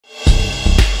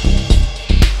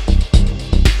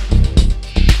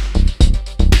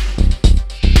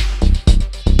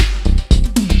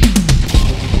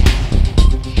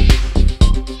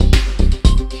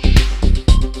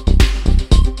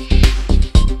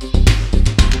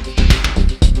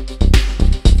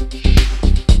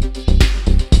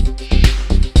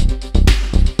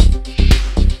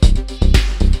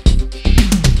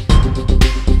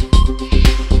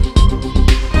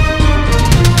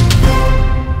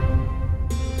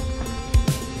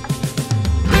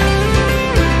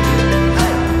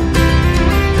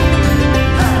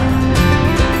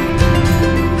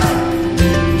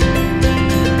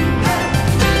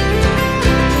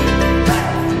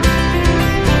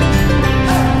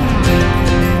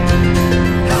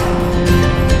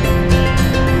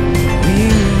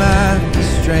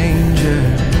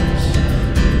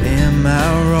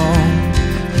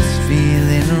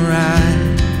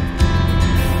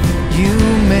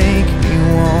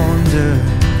wonder,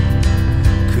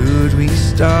 could we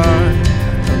start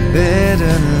a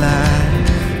better life?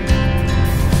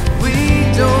 We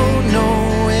don't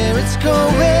know where it's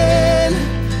going,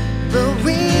 but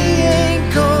we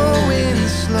ain't going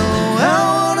slow. I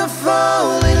wanna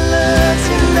fall in love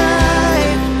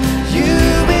tonight, you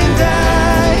and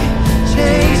I,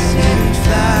 chasing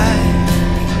flight.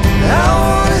 I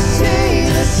wanna see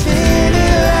the city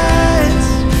lights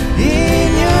in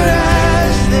your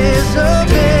eyes. There's a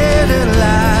better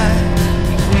life.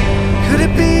 Could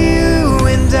it be you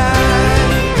and I?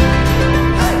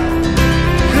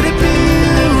 Could it be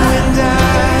you and I?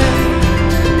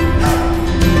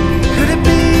 Could it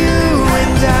be you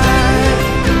and I?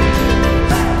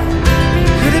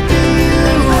 Could it be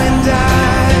you and I?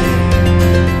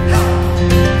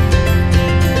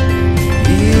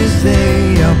 Years they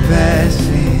are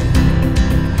passing.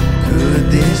 Could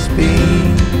this be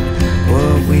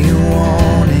what we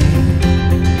wanted?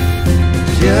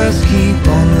 Just keep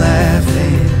on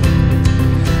laughing.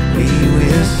 We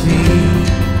will see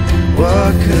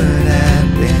what could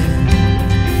happen.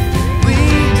 We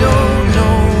don't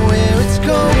know where it's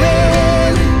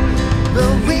going,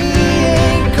 but we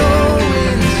ain't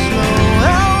going slow.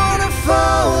 I wanna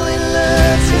fall in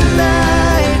love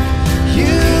tonight,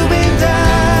 you and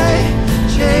I,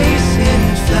 chasing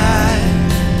flight.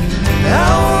 I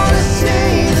wanna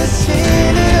see the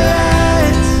city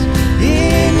lights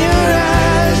in your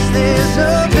eyes. There's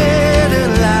a better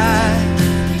life.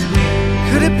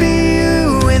 Could it be you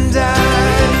and I?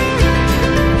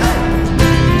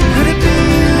 Could it be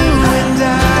you and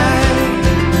I?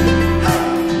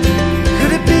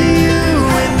 Could it be you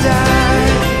and I?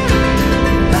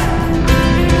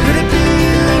 Could it be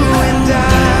you and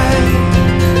I?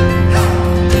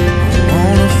 I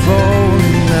wanna fall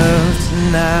in love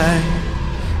tonight,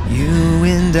 you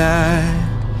and I,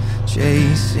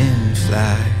 chasing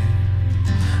flight.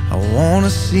 I wanna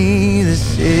see the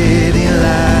city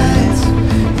lights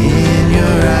in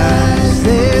your eyes.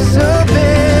 There's a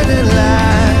better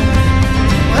life.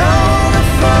 I wanna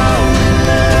fall in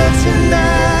love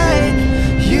tonight,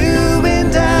 you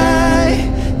and I,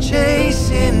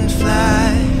 chasing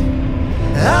flight.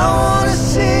 I wanna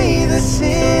see the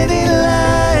city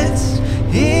lights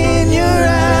in your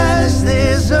eyes.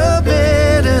 There's a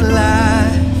better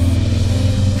life.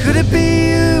 Could it be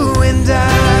you and I?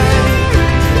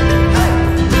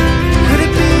 Could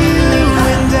it be you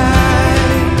and I?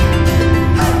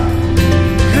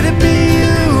 Could it be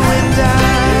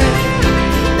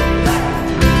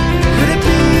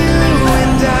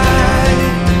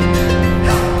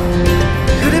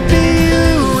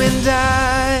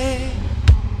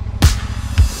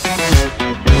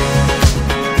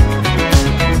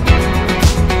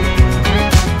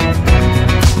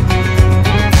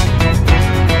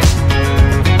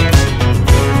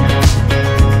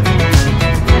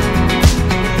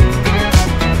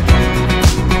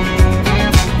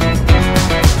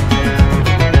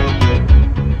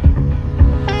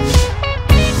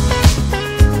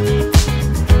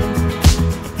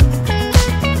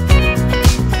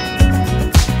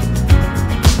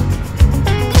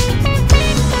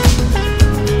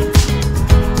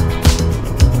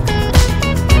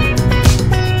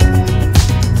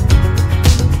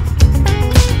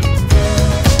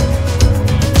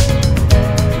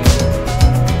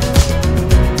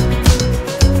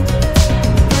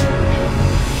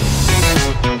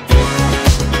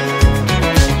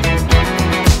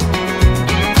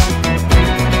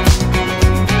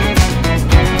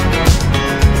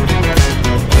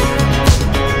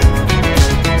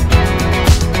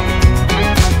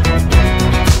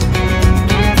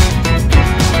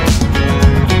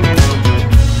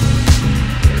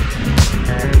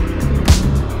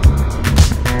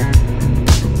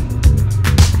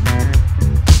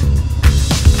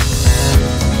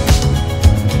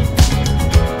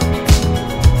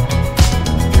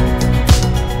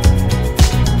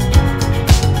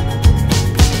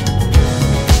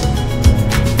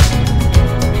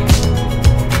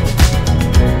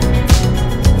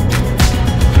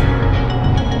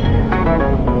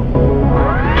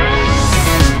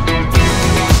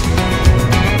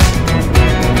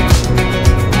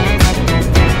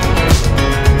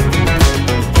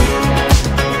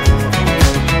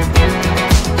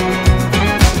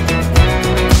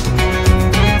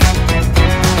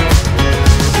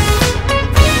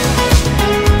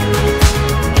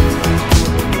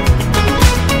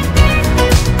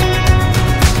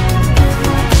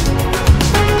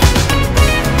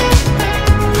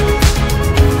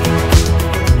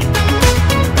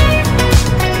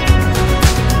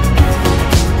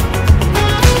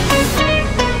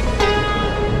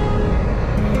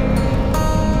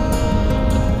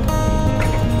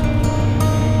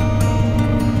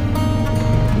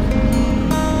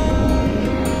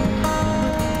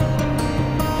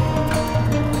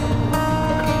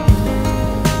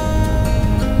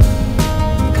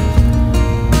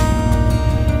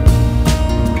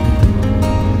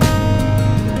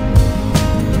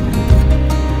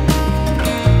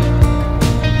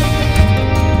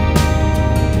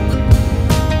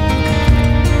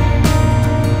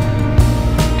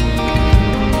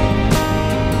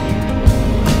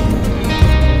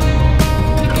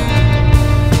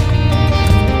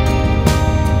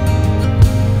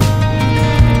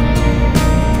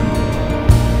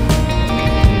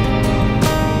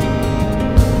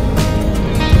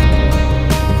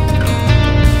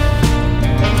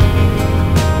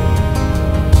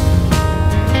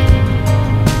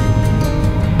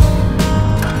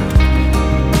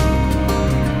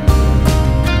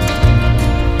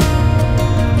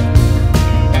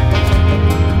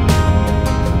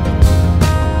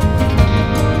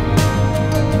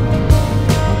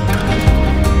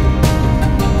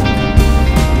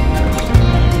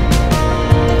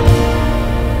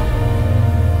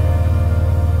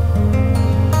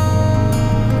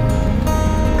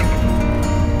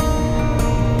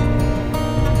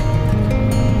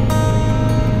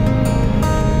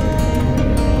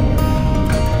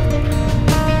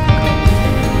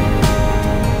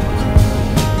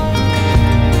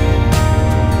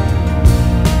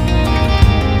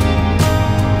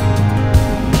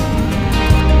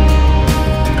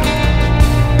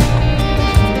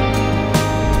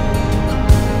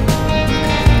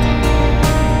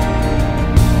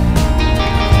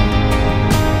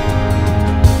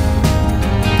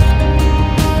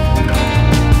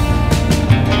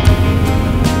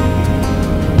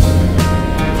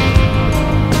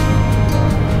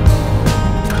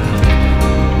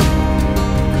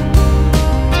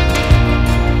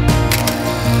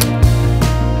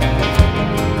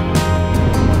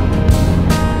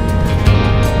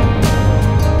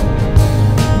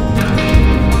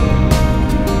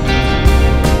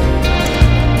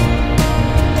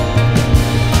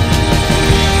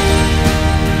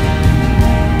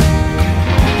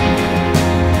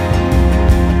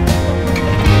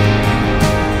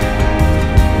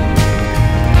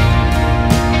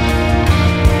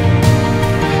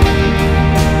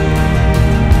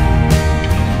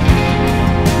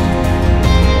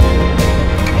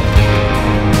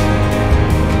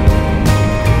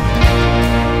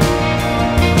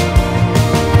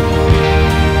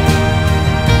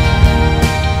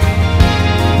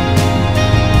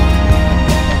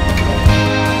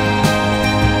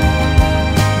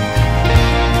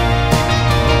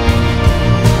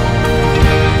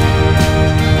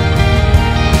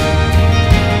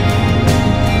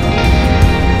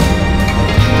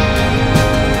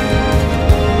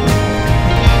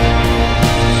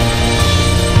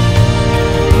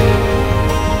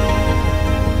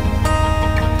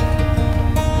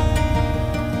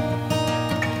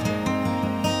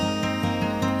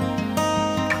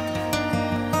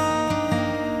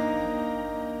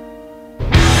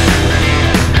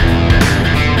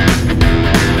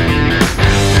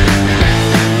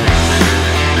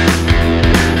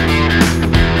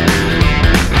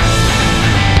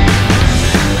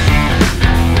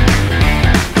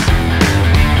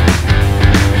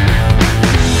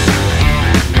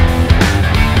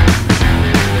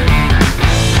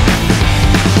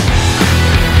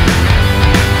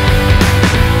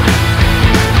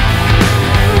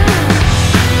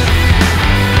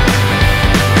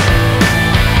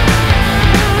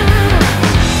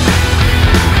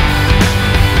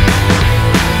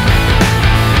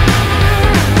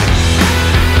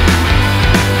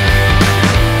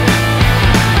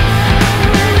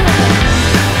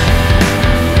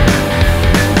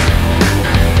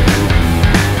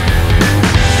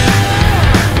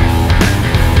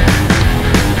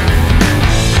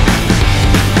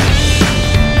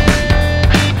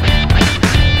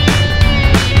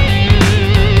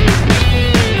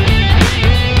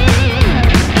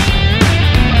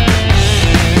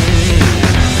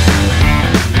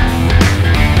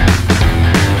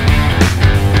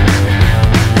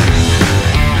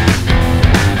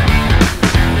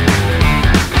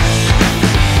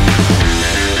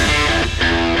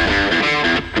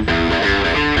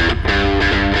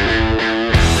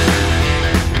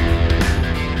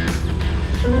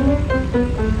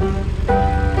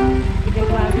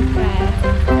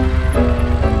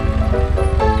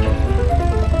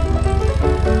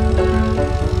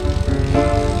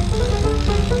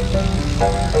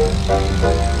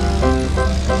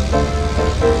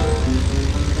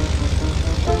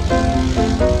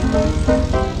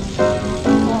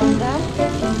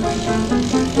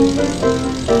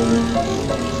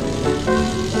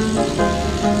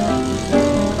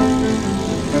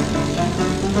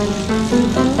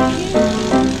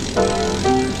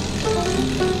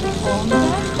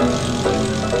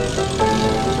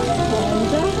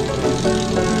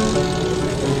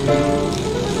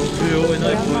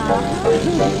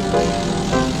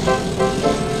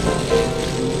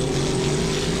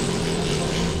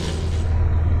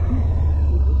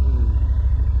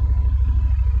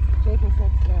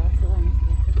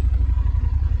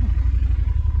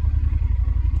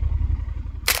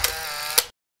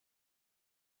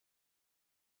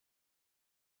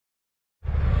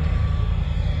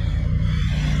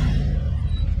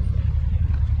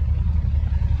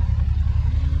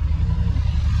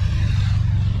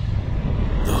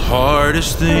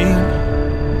hardest thing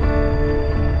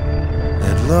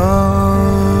that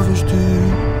lovers do,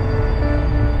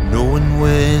 knowing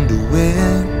when to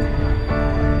win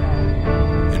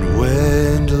and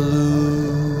when to lose.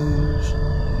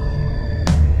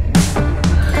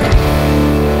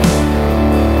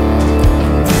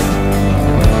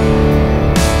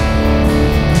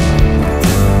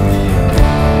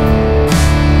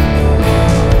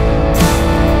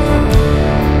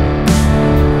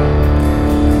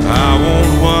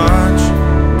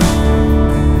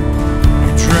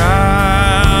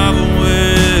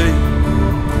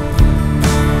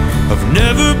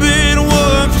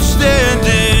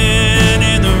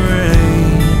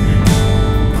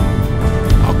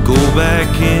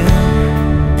 Back in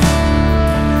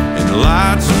and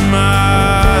lie to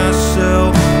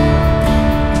myself,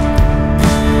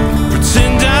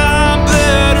 pretend I'm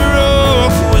better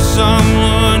off with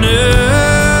someone else.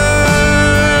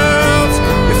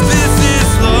 If this is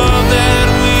love that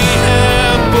we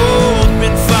have both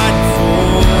been fighting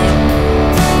for,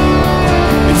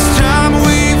 it's time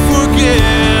we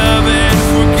forgive and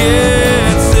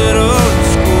forget, settle the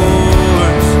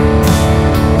scores.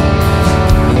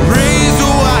 Raise a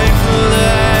white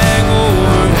flag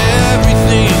over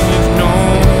everything we've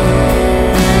known,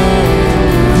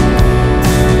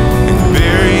 and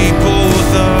bury both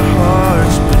our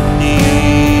hearts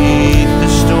beneath the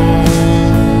stone.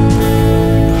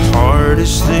 The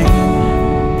hardest thing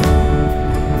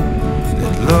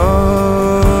that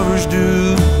lovers do,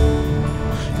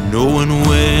 knowing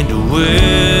when to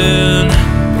win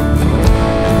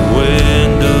and when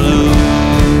to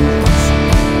lose.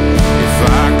 If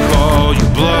I call you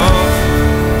bluff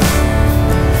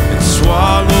and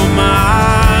swallow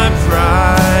my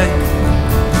pride,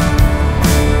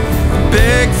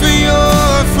 beg for your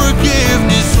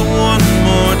forgiveness one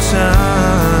more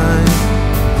time,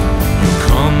 you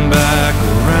come back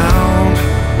around,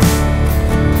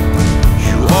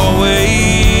 you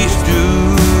always do.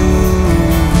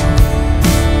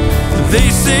 They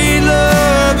say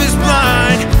love is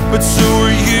blind, but so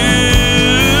are you.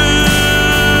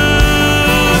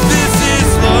 This is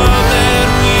love that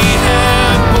we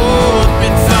have both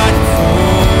been fighting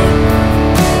for.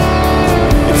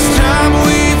 It's time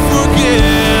we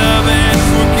forgive and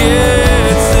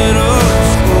forget, settle the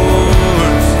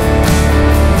scores.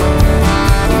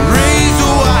 Raise a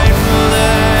white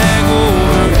flag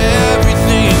over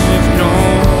everything we've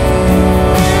known,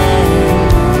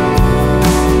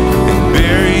 and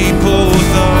bury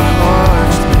both our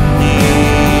hearts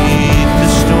beneath the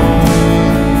stone.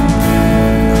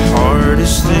 The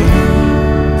hardest thing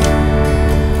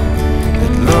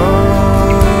that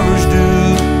lovers do,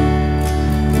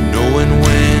 knowing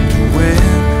when to win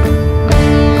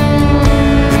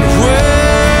and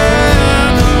when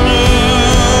to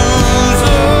lose.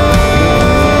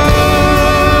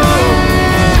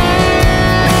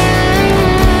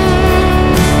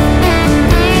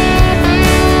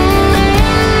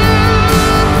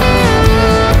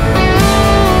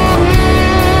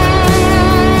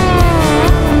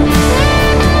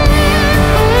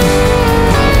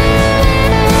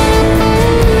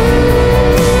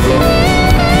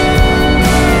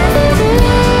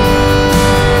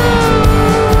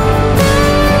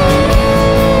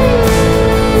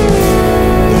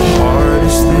 The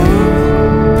hardest thing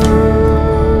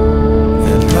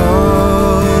that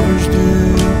lovers do,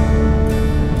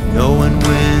 knowing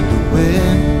when to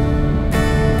win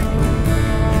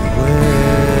and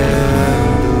when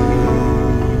to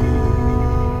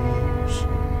lose.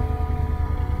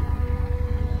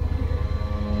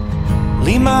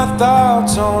 Leave my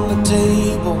thoughts on the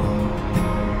table,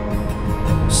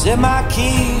 set my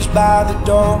keys by the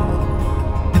door.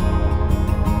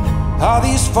 All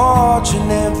these fortune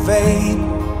and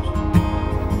fables,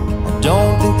 I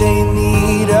don't think they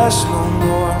need us no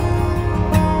more.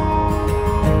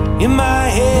 In my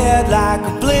head like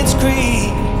a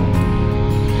blitzkrieg,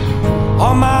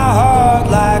 on my heart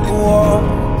like a war.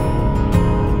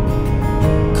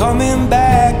 Coming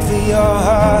back for your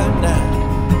heart now,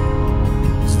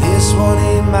 'cause this one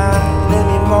ain't mine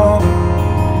anymore.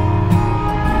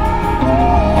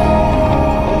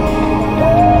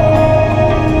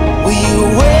 Will you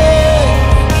wait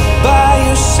by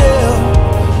yourself,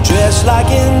 dressed like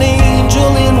an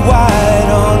angel in white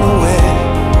on the way?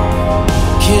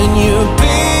 Can you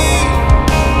be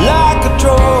like a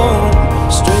drone,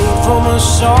 straight from a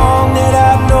song that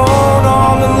I've known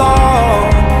all along?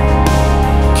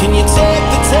 Can you take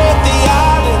the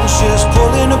islands, just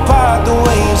pulling apart the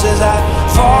waves as I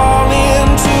fall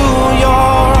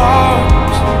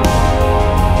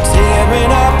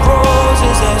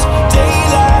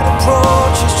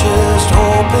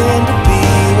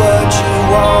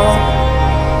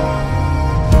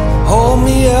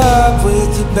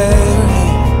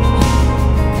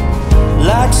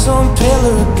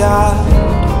pillar of God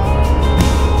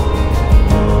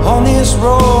on this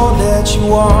road that you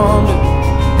wander,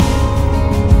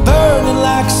 burning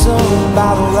like some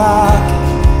bottle rocket.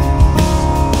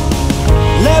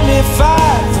 Let me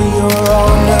fight for your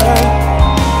honor,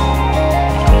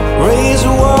 raise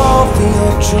a wall for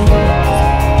your truth,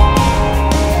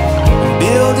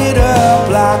 build it up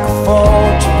like a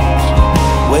fortress,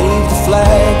 wave the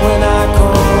flag when I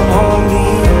come home to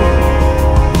you.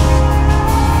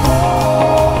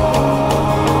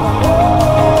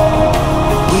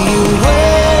 Will you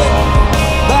wait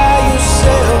by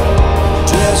yourself,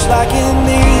 dressed like an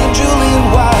angel in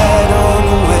white on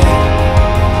the way?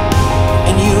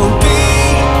 And you'll be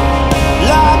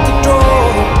like a draw,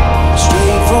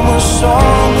 straight from a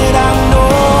song that I've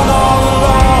known all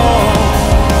along.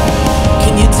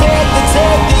 Can you take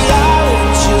the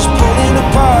islands, just pulling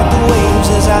apart the waves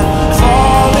as I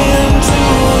fall into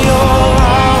your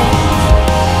arms,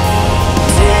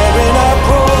 tearing up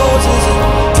roses and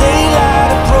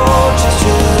daylight approaches,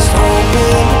 just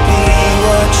hoping to be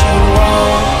what you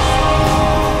want.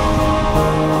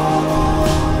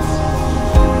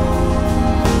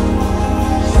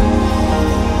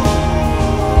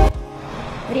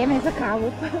 Vrijeme je za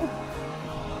kavu.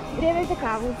 Vrijeme je za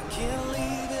kavu. Can't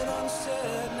leave it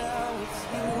unsaid now with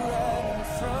you right in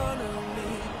front of me.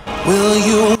 Will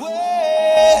you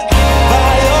wait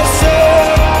by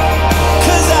yourself?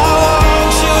 'Cause I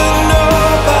want you and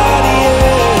nobody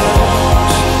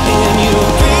else. And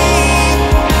you'll be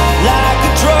like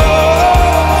a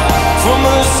drug from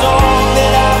a song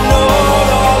that I've known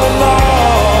all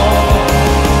along.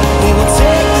 We will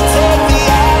take the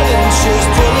islands, just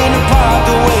pulling apart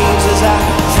the waves as I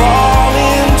fall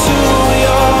into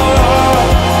your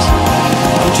arms.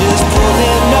 I'm just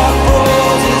pulling up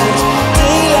roses as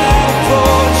daylight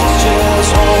approaches,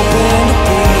 just hoping to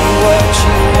be what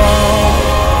you want.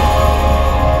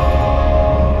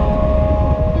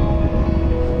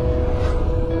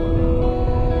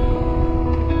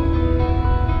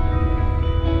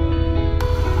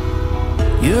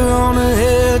 You're on a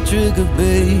hair trigger,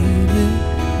 baby.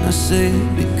 I say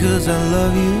it because I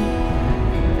love you,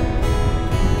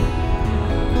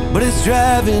 but it's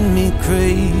driving me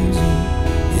crazy,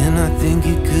 and I think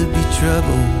it could be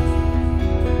trouble.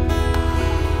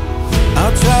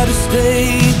 I'll try to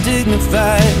stay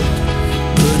dignified,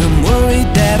 but I'm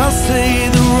worried that I'll say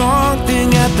the wrong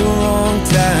thing at the wrong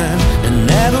time, and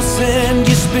that'll send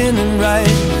you spinning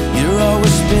right. You're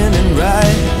always spinning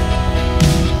right.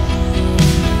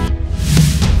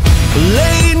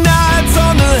 Late nights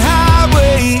on the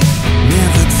highway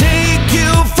never take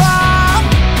you far.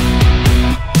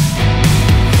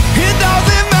 It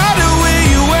doesn't matter where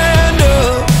you end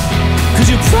up, 'cause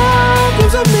your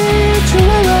problems will meet you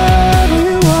wherever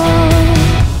you are.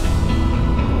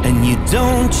 And you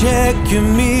don't check your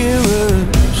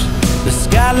mirrors, the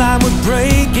skyline would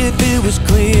break if it was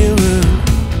clearer.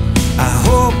 I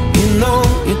hope you know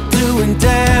you're doing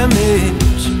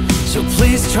damage, so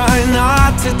please try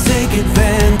not to take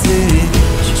advantage.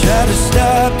 Try to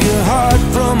stop your heart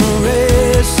from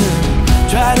racing.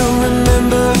 Try to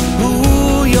remember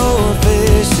who you're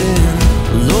facing.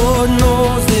 Lord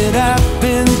knows that I've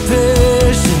been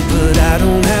patient, but I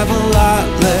don't have a lot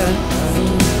left.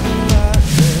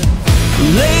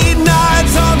 Late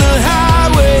nights on the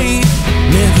highway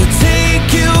never take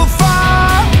you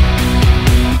far.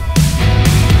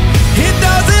 It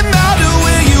doesn't matter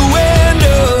where you end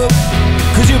up,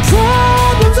 'cause your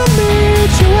problems will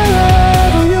meet you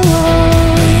wherever you are.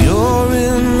 You're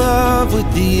in love with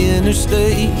the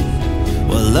interstate,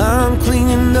 while I'm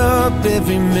cleaning up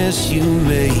every mess you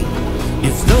made.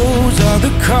 If those are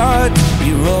the cards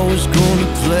you're always gonna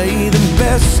play, then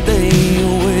best stay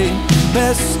away,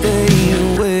 best stay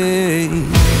away.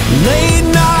 Late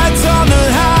nights on the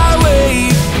highway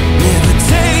never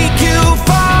take you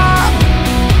far.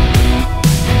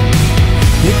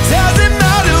 It doesn't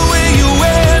matter where you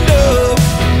end up,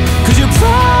 'cause your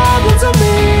problems will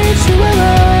meet you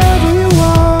wherever you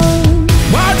want.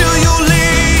 Why do you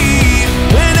leave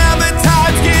whenever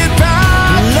times get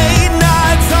bad? Late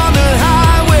nights on the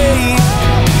highway,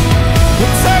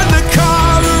 we'll turn the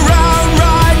car around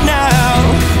right now,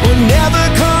 or never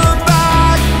come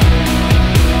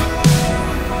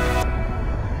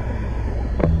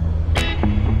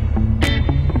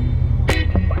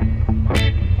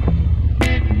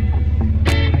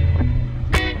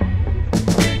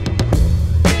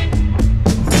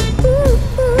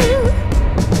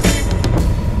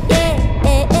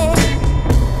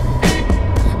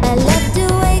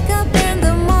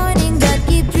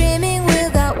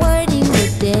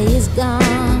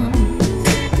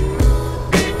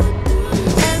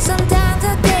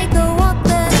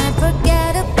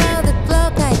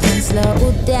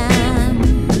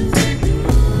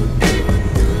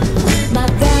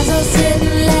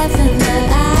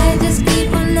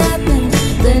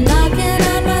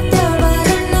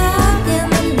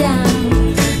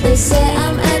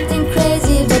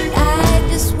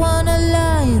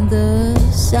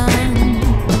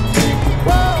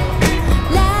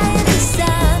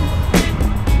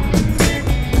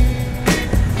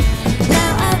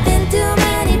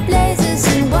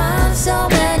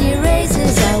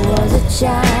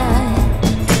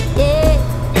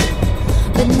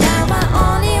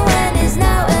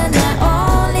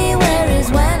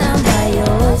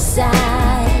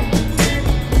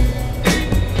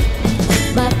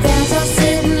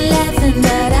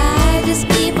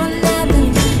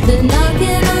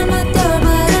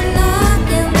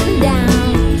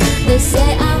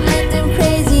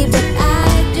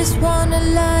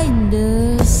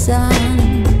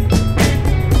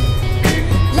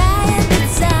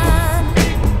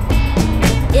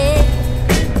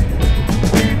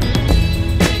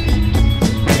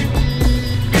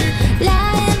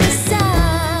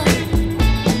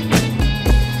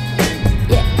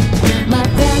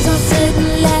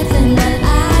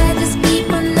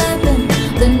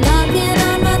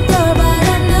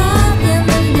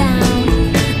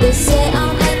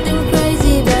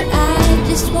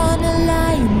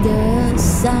lie in the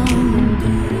sun.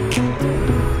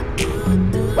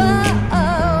 Whoa,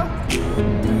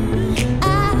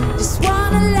 I just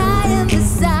wanna lie in the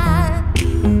sun.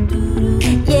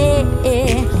 Yeah,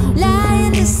 lie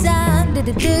in the sun.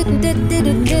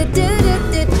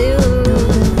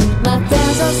 My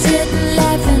friends all sitting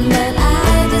laughing, but I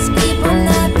just keep on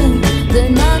napping.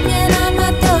 They're knocking on my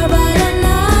door, but I'm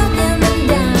knocking them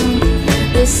down.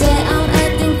 They say I'm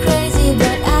acting crazy,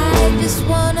 but I just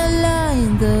wanna lie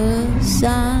in the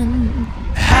sun.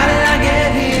 How did I get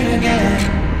here again?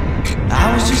 I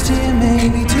was just here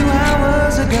maybe 2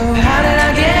 hours ago. How did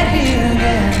I get here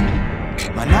again?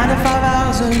 My 9 to 5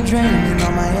 hours are draining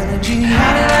all my energy.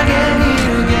 How did I get